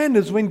world's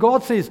standards when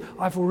God says,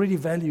 I've already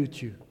valued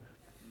you.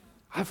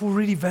 I've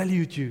already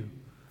valued you.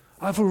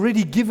 I've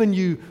already given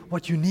you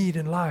what you need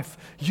in life.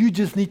 You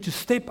just need to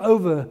step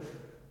over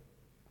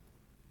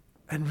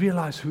and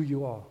realize who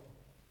you are.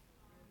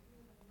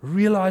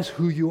 Realize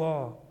who you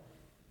are.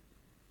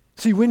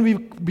 See, when we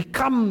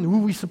become who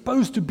we're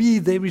supposed to be,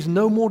 there is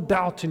no more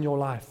doubt in your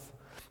life.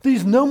 There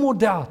is no more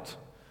doubt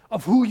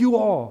of who you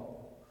are.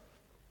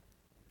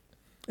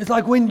 It's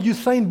like when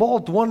Usain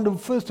Bolt won the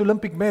first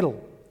Olympic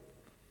medal.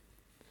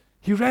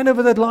 He ran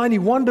over that line, he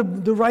won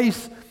the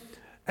race,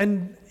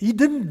 and he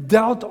didn't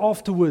doubt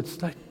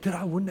afterwards, like, did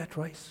I win that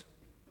race?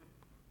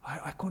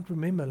 I can't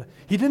remember.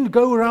 He didn't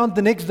go around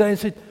the next day and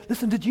say,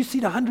 listen, did you see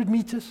the 100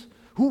 meters?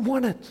 Who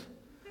won it?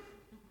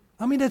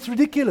 That's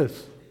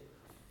ridiculous.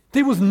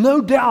 There was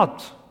no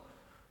doubt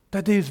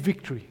that there is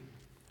victory.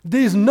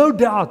 There is no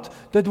doubt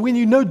that when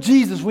you know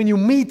Jesus, when you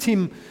meet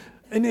him,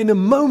 and in a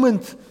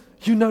moment,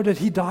 you know that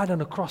he died on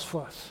the cross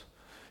for us.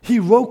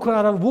 He walked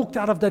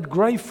out of that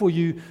grave for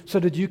you so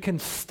that you can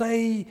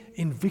stay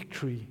in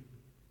victory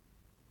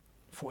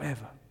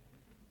forever.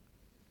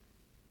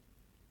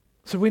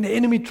 So when the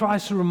enemy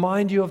tries to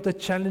remind you of the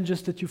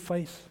challenges that you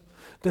face,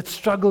 that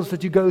struggles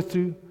that you go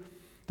through,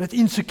 that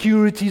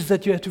insecurities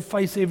that you have to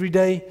face every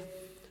day,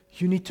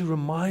 you need to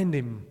remind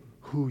him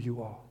who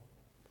you are.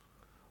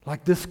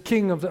 Like this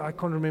king of I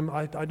can't remember,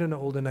 I don't know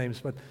all the names,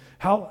 but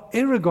how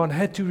Aragorn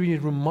had to be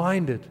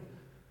reminded,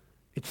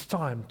 it's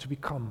time to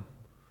become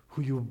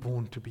who you were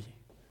born to be.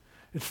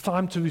 It's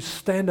time to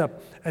stand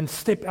up and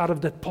step out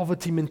of that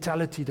poverty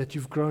mentality that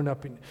you've grown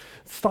up in.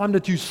 It's time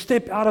that you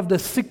step out of the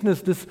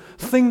sickness, this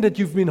thing that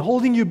you've been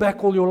holding you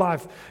back all your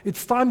life.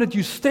 It's time that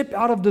you step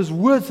out of those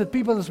words that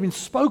people have been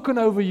spoken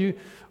over you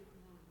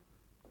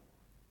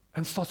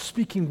and start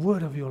speaking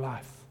word of your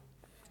life.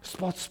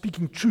 Start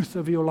speaking truth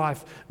over your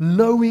life,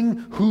 knowing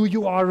who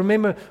you are.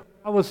 Remember,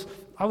 I was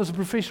a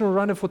professional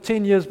runner for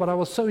 10 years, but I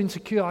was so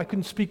insecure I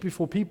couldn't speak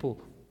before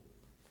people.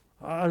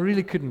 I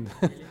really couldn't.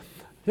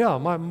 Yeah,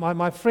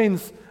 my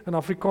friends in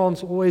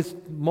Afrikaans always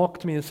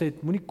mocked me and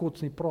said, "Moenie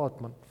kots nie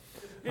praat, man."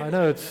 I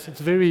know it's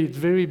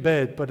very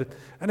bad, but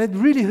it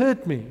really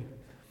hurt me.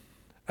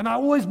 And I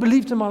always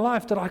believed in my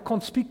life that I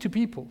can't speak to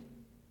people.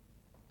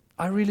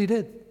 I really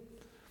did.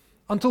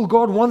 Until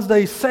God one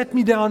day sat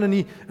me down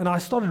and I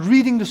started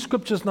reading the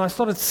scriptures and I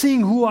started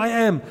seeing who I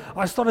am.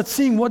 I started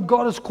seeing what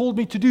God has called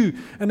me to do.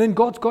 And then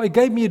God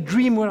gave me a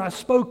dream where I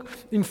spoke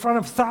in front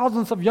of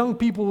thousands of young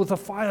people with a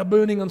fire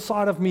burning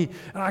inside of me.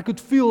 And I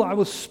could feel I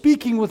was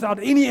speaking without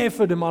any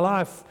effort in my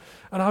life.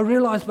 And I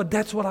realized, but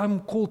that's what I'm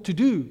called to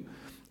do.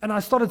 And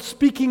I started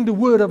speaking the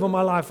word over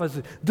my life. I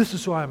said, this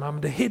is who I am. I'm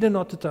the head and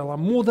not the tail.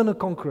 I'm more than a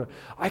conqueror.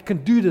 I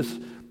can do this.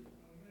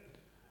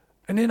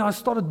 And then I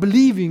started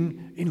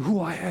believing in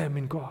who I am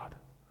in God.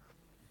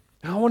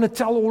 And I want to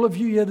tell all of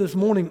you here this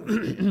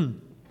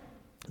morning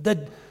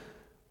that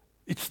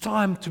it's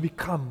time to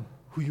become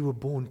who you were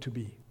born to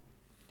be.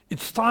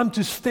 It's time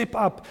to step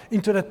up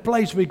into that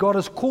place where God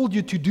has called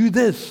you to do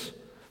this.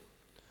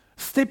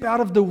 Step out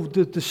of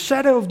the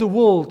shadow of the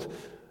world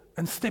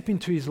and step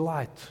into His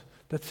light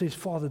that says,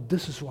 Father,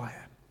 this is who I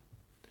am.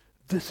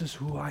 This is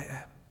who I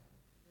am.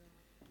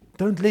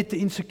 Don't let the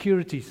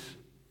insecurities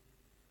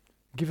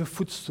give a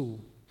footstool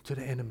to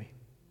the enemy.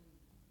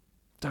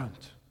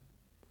 Don't.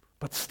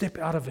 But step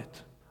out of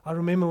it. I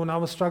remember when I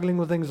was struggling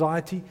with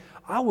anxiety,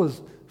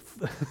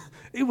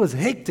 it was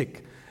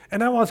hectic.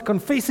 And I was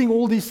confessing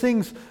all these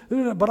things,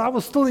 but I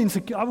was still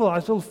insecure. I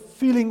was still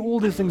feeling all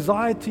this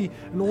anxiety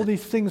and all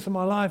these things in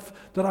my life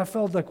that I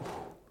felt like,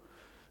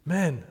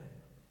 man,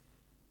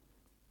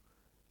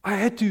 I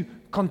had to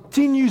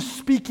continue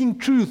speaking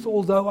truth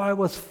although I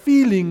was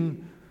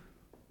feeling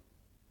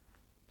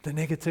the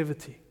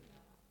negativity.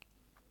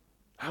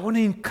 I want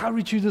to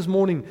encourage you this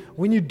morning,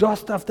 when you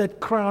dust off that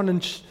crown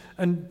and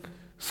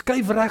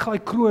skuif reg daai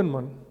kroon,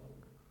 man,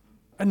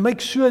 and make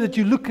sure that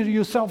you look at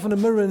yourself in the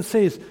mirror and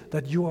says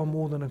that you are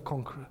more than a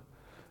conqueror.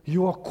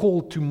 You are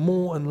called to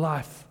more in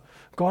life.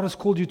 God has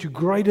called you to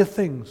greater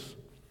things.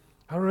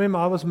 I remember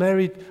I was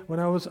married when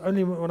I was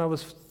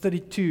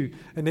 32,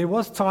 and there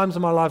was times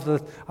in my life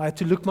that I had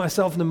to look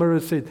myself in the mirror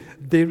and say,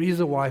 there is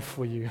a wife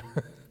for you.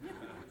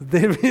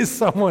 There is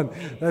someone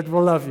that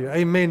will love you.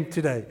 Amen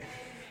today.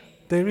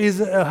 There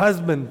is a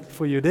husband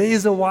for you. There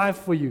is a wife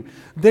for you.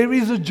 There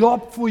is a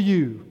job for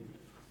you.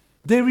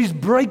 There is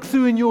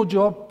breakthrough in your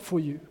job for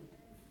you.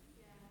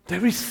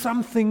 There is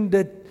something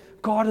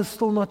that God has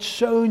still not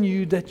shown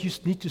you that you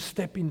need to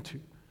step into.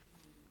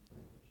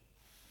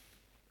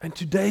 And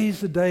today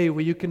is the day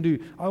where you can do.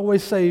 I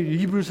always say,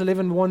 Hebrews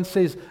 11:1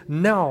 says,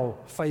 now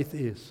faith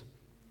is.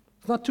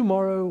 It's not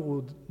tomorrow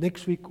or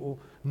next week or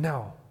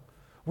now.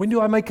 When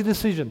do I make a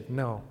decision?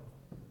 Now.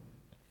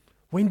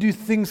 When do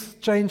things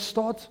change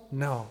start?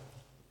 Now.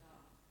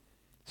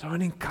 So I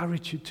want to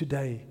encourage you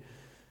today,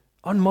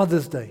 on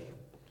Mother's Day,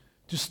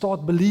 to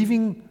start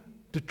believing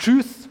the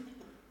truth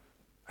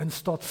and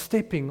start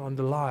stepping on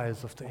the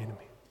lies of the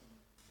enemy.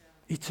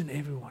 Each and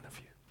every one of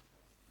you.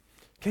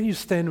 Can you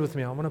stand with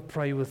me? I want to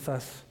pray with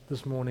us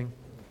this morning.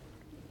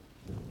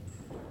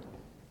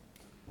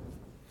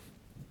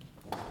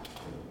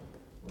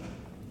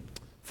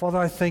 Father,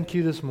 I thank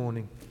you this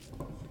morning.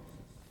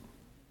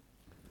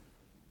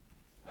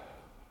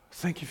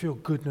 Thank you for your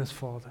goodness,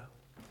 Father.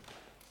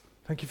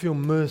 Thank you for your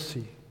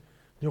mercy,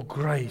 your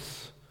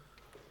grace.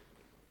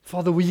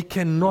 Father, we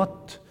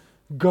cannot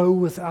go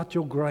without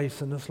your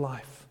grace in this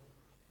life.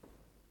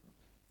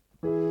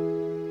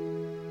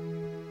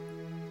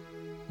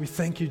 We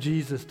thank you,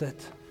 Jesus, that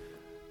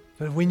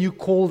when you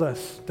called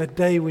us, that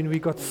day when we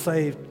got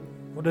saved,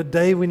 or the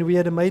day when we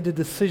had made a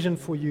decision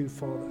for you,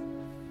 Father,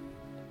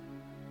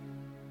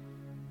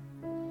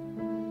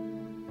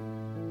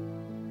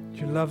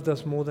 you loved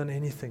us more than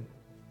anything.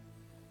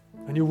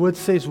 And your word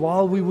says,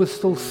 while we were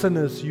still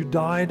sinners, you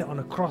died on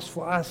a cross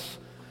for us.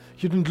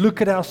 You didn't look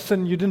at our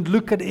sin. You didn't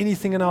look at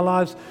anything in our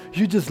lives.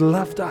 You just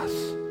loved us.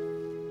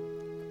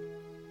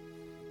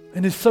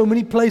 And there's so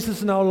many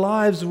places in our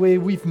lives where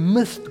we've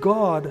missed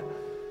God.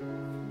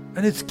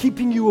 And it's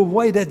keeping you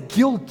away. That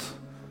guilt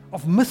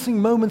of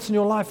missing moments in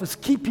your life is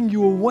keeping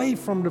you away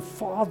from the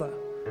Father.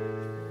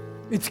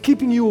 It's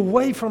keeping you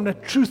away from the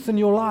truth in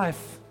your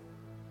life.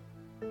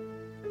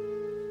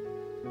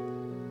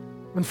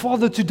 And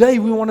Father, today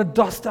we want to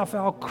dust off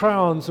our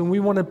crowns and we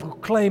want to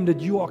proclaim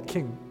that you are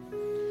King.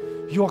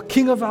 You are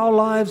King of our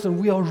lives and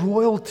we are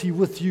royalty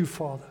with you,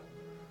 Father.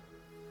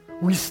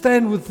 We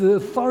stand with the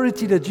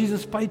authority that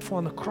Jesus paid for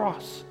on the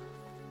cross.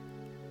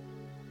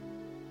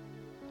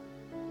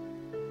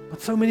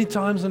 But so many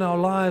times in our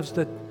lives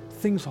that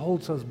things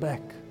holds us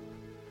back.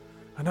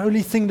 And the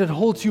only thing that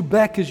holds you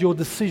back is your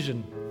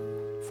decision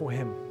for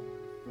Him.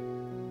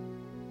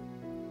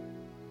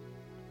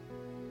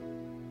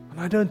 And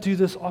I don't do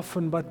this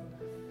often, but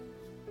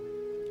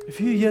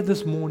if you're here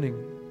this morning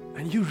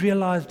and you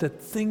realize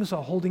that things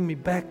are holding me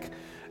back,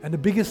 and the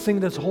biggest thing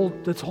that's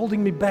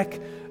holding me back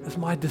is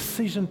my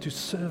decision to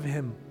serve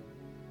Him.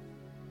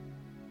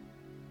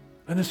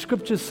 And the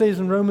scripture says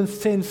in Romans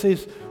 10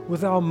 says,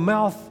 with our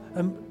mouth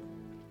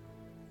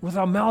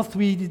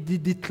we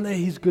declare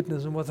His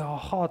goodness, and with our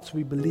hearts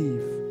we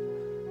believe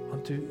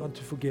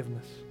unto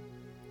forgiveness.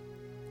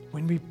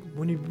 When we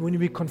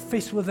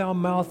confess with our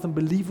mouth and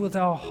believe with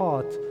our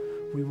heart,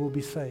 we will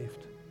be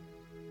saved.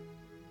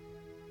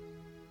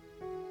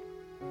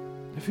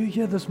 If you're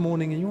here this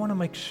morning and you want to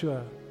make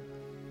sure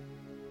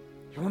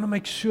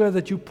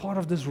that you're part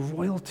of this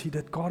royalty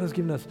that God has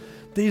given us,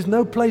 there is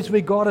no place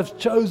where God has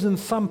chosen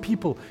some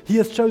people. He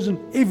has chosen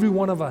every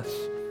one of us.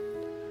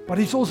 But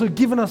He's also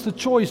given us the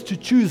choice to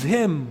choose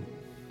Him,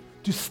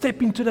 to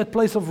step into that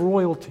place of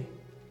royalty.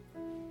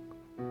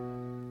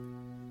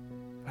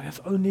 But it's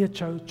only a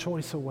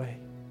choice away.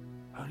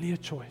 Only a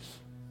choice.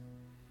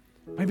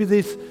 Maybe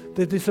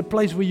there's a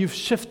place where you've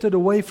shifted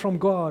away from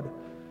God.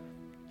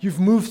 You've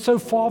moved so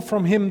far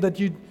from Him that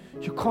you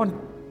can't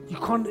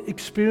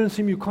experience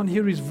Him. You can't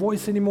hear His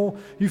voice anymore.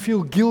 You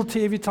feel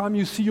guilty every time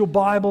you see your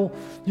Bible.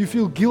 You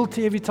feel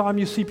guilty every time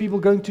you see people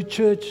going to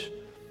church.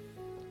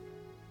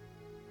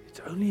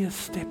 It's only a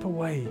step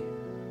away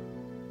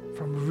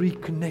from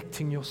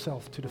reconnecting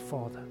yourself to the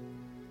Father.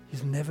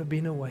 He's never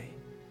been away.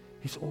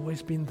 He's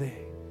always been there,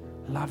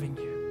 loving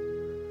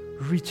you,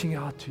 reaching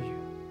out to you.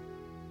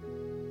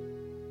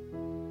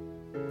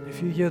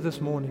 If you're here this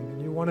morning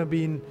and you want to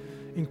be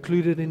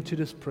included into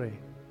this prayer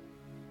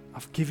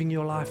of giving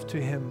your life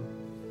to Him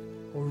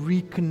or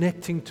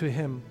reconnecting to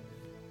Him,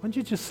 why don't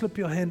you just slip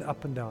your hand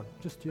up and down?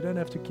 You don't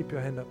have to keep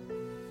your hand up.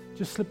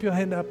 Just slip your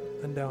hand up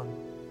and down.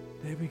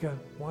 There we go.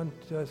 One,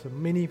 two, so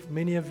many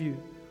of you,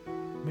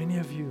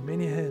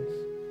 many hands.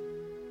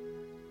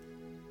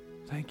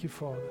 Thank you,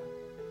 Father.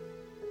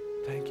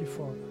 Thank you,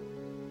 Father.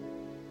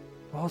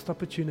 Last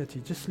opportunity.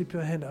 Just slip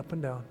your hand up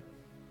and down.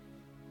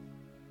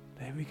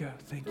 There we go.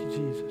 Thank you,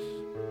 Jesus.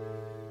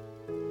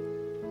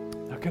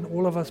 Now can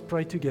all of us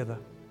pray together?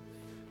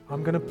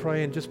 I'm going to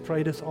pray and just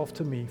pray this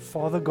after me.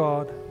 Father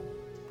God,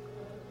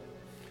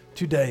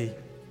 today,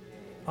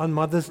 on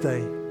Mother's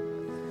Day,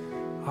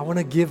 I want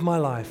to give my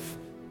life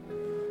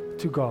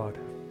to God.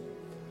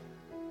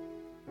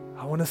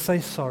 I want to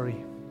say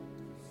sorry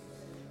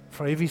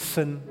for every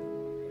sin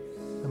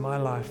in my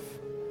life.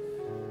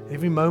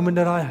 Every moment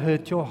that I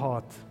hurt your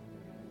heart.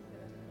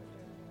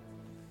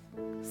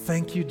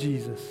 Thank you,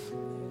 Jesus,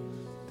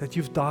 that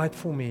you've died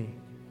for me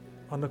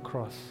on the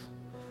cross.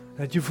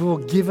 That you've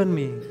forgiven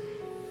me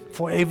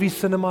for every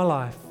sin in my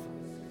life.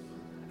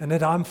 And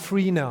that I'm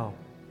free now,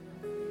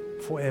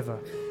 forever.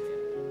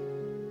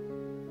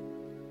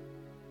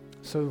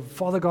 So,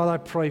 Father God, I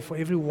pray for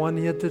everyone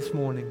here this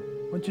morning.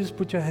 Why don't you just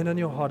put your hand on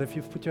your heart if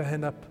you've put your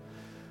hand up.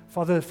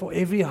 Father, for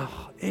every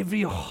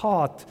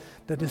heart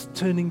that is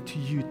turning to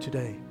you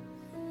today.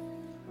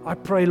 I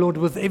pray, Lord,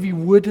 with every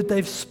word that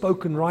they've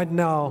spoken right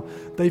now,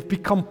 they've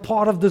become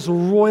part of this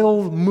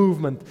royal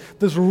movement,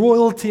 this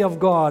royalty of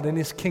God and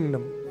His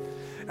kingdom.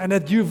 And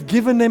that you've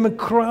given them a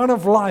crown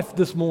of life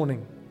this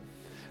morning,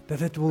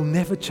 that it will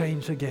never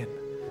change again.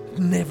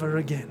 Never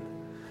again.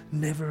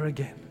 Never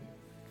again.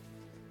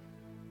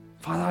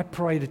 Father, I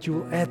pray that you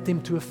will add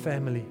them to a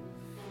family,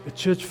 a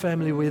church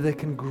family where they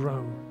can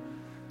grow,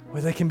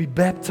 where they can be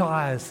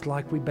baptized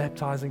like we're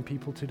baptizing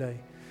people today.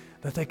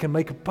 That they can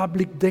make a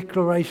public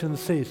declaration that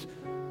says,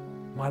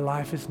 my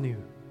life is new.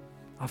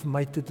 I've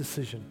made the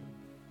decision.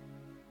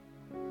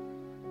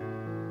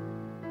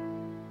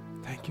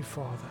 Thank you,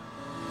 Father.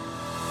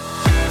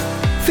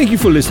 Thank you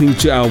for listening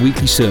to our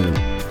weekly sermon.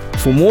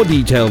 For more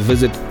detail,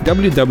 visit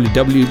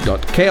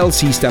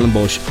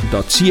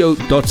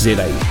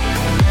www.klcstellenbosch.co.za.